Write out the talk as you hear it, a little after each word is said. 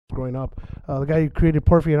growing up. The guy who created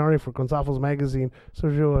Porfi and Arnie for Gonzalo's magazine,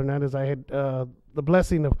 Sergio Hernandez, I had the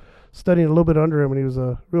blessing of studying a little bit under him, and he was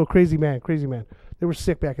a real crazy man, crazy man. They were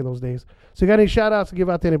sick back in those days. So you got any shout-outs to give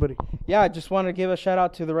out to anybody? Yeah, I just want to give a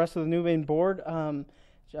shout-out to the rest of the New Vein board.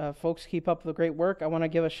 Folks, keep up the great work. I want to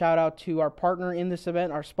give a shout-out to our partner in this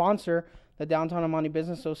event, our sponsor, the Downtown El Monte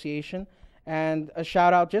Business Association, and a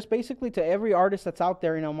shout-out just basically to every artist that's out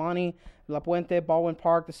there in El Monte, La Puente, Baldwin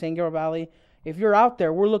Park, the San Gabriel Valley. If you're out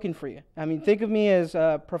there, we're looking for you. I mean, think of me as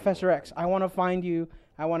Professor X. I want to find you.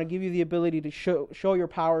 I want to give you the ability to show your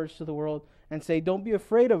powers to the world and say, don't be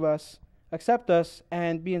afraid of us, accept us,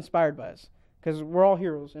 and be inspired by us, because we're all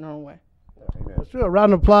heroes in our own way. Amen. That's true. A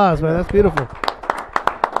round of applause, man. That's beautiful.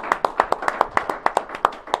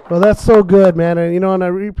 Well, that's so good, man. And and I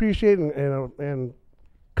really appreciate and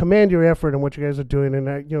commend your effort and what you guys are doing,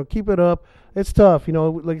 and keep it up. It's tough,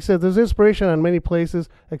 like you said, there's inspiration on many places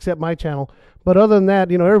except my channel, but other than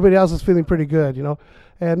that, everybody else is feeling pretty good,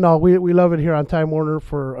 and no, we love it here on Time Warner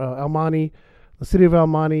for El Monte, the city of El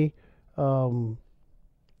Monte,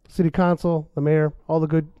 city council, the mayor, all the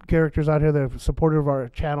good characters out here that are supportive of our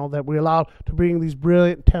channel, that we allow to bring these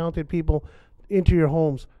brilliant, talented people into your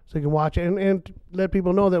homes so you can watch it, and let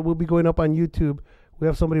people know that we'll be going up on YouTube. We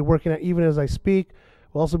have somebody working at even as I speak.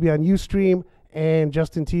 We'll also be on Ustream and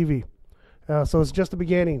Justin TV. So it's just the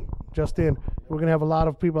beginning, just in. We're going to have a lot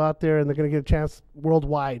of people out there, and they're going to get a chance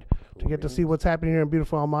worldwide to get to see what's happening here in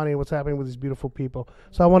beautiful El Monte and what's happening with these beautiful people.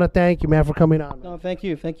 So I want to thank you, man, for coming on. No, thank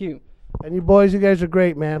you. Thank you. And you boys, you guys are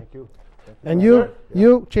great, man. Thank you. And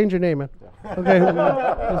you change your name, man. Okay.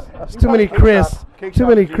 There's too many Chris. Too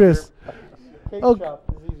many Chris. Cake Okay. shop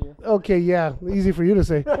is easier. Okay, yeah, easy for you to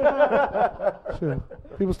say. Sure.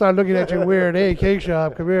 People start looking at you weird. Hey, cake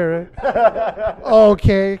shop, come here. Right?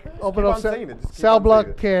 Okay, open up. Cell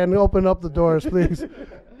block can open up the doors, please.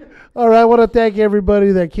 All right, I want to thank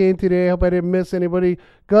everybody that came today. I hope I didn't miss anybody.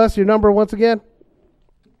 Gus, your number once again?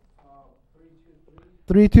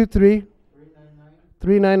 323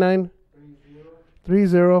 399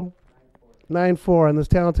 3094. And this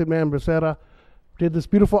talented man, Bracera, did this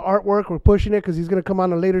beautiful artwork. We're pushing it because he's going to come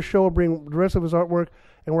on a later show and bring the rest of his artwork.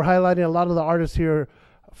 And we're highlighting a lot of the artists here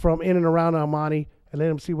from in and around El Monte and let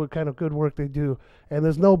them see what kind of good work they do. And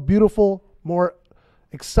there's no beautiful, more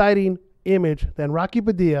exciting image than Rocky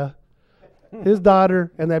Padilla, his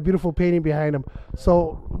daughter, and that beautiful painting behind him.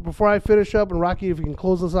 So before I finish up, and Rocky, if you can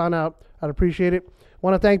close us on out, I'd appreciate it. I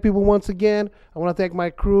want to thank people once again. I want to thank my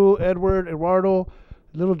crew, Edward, Eduardo,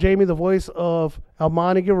 little Jamie, the voice of El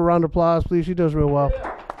Monte. Give her a round of applause, please. She does real well.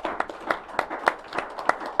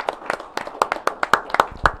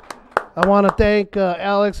 I want to thank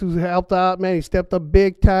Alex, who's helped out. Man, he stepped up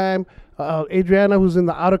big time. Adriana, who's in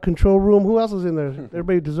the out of control room. Who else is in there?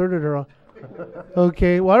 Everybody deserted her.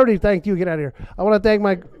 Okay, well, I already thanked you. Get out of here. I want to thank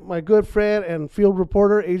my good friend and field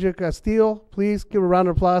reporter, Asia Castillo. Please give her a round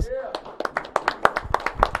of applause.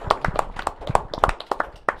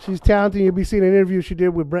 She's talented. You'll be seeing an interview she did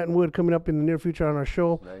with Brenton Wood coming up in the near future on our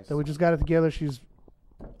show. Nice. That we just got it together. She's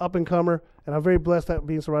up and comer, and I'm very blessed at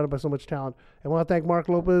being surrounded by so much talent. I want to thank Mark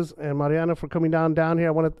Lopez and Mariana for coming down here.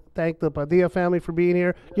 I want to thank the Padilla family for being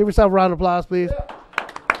here. Give yourself a round of applause, please.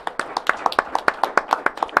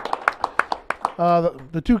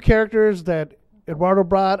 The two characters that Eduardo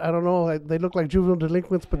brought, I don't know, they look like juvenile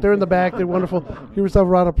delinquents, but they're in the back. They're wonderful. Give yourself a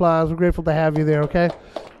round of applause. We're grateful to have you there, okay?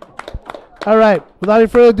 All right. Without any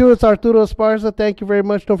further ado, it's Arturo Esparza. Thank you very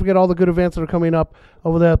much. Don't forget all the good events that are coming up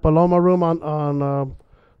over there at Paloma Room on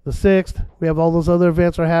the 6th. We have all those other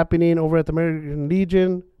events are happening over at the American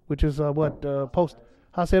Legion, which is Post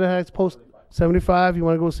Hacienda Heights, Post 75. You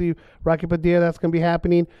want to go see Rocky Padilla, that's going to be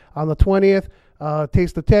happening on the 20th.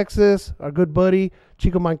 Taste of Texas, our good buddy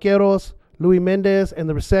Chico Manqueros, Louis Mendez, and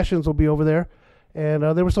the Recessions will be over there. And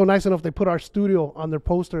they were so nice enough, they put our studio on their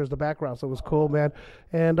poster as the background, so it was cool, man.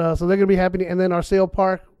 And so they're going to be happening. And then our sale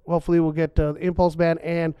park, hopefully we'll get the Impulse Band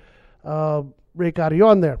and Ray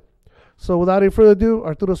Carrion there. So without any further ado,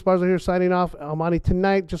 Arturo Esparza here signing off. El Monte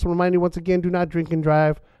tonight. Just to remind you once again, do not drink and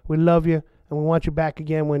drive. We love you, and we want you back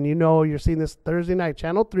again when you know you're seeing this Thursday night,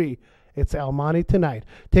 Channel 3. It's El Monte tonight.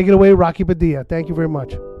 Take it away, Rocky Padilla. Thank you very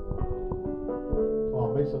much.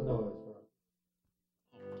 Oh, make some noise.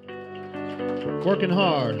 Working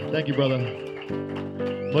hard. Thank you, brother.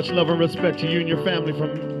 Much love and respect to you and your family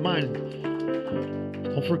from mine.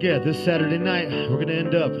 Don't forget, this Saturday night, we're going to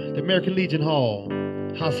end up at the American Legion Hall,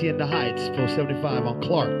 Hacienda Heights, 475 on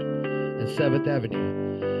Clark and 7th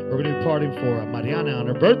Avenue. We're going to be partying for Mariana on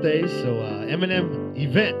her birthday, so Eminem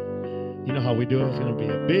event. You know how we do it. It's going to be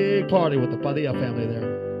a big party with the Padilla family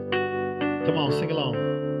there. Come on, sing along.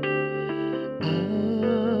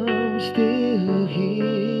 I'm still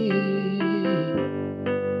here.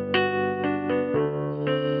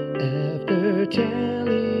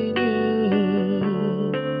 telling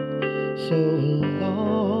you so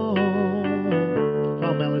long. Come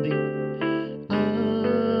on, Melody.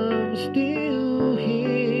 I'm still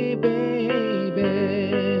here,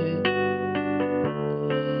 baby.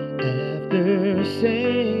 After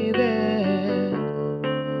saying that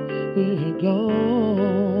we're gone.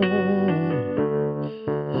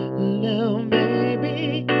 Now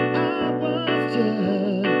maybe I was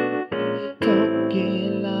just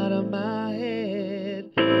talking out of my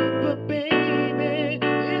head, but baby,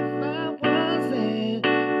 if I wasn't,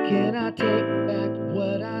 can I take back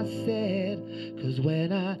what I said? 'Cause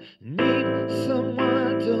when I need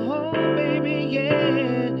someone to hold, baby,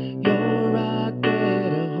 yeah, you're right there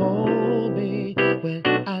to hold me. When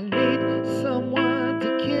I need someone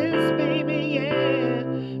to kiss, baby, yeah,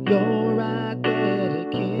 you're right there to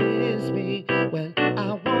kiss me. When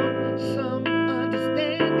I want some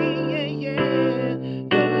understanding, yeah, yeah,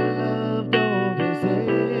 your love don't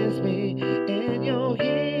resist me, and you're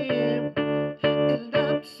here, and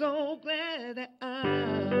I'm so glad that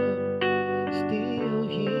I'm still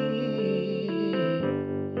here.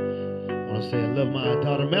 I want to say I love my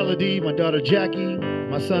daughter Melody, my daughter Jackie,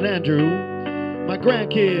 my son Andrew, my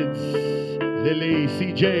grandkids Lily,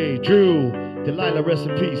 CJ, Drew, Delilah, rest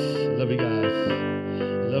in peace. I love you guys.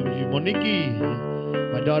 I love you, Monique,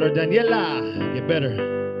 my daughter Daniela, get better.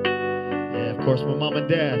 Yeah, of course, my mom and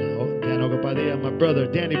dad, Dan Ogapadilla, my brother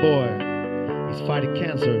Danny Boy, he's fighting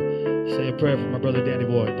cancer. Say a prayer for my brother Danny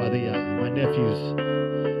Boy Padilla, my nephews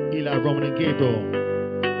Eli, Roman, and Gabriel.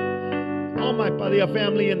 All my Padilla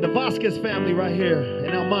family and the Vasquez family right here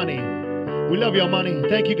in Almani. We love you, Almani.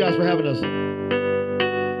 Thank you guys for having us.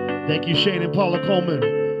 Thank you, Shane and Paula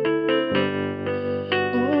Coleman.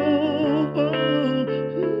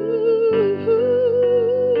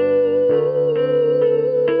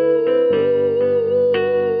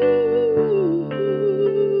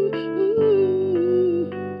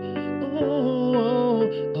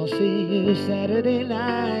 I'll see you Saturday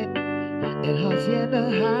night in Hacienda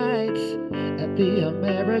Heights at the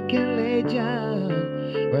American Legion.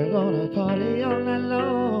 We're gonna party all night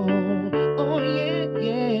long. Oh yeah,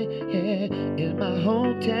 yeah, yeah. In my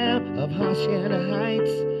hometown of Hacienda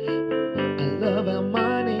Heights. I love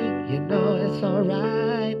Almani, you know it's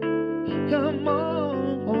alright. Come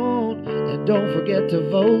on, and don't forget to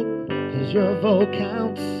vote, 'cause your vote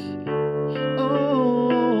counts.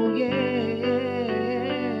 Oh yeah,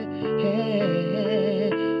 yeah, yeah.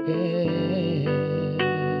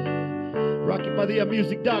 RockyPadilla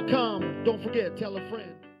Music.com. Don't forget, tell a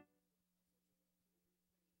friend.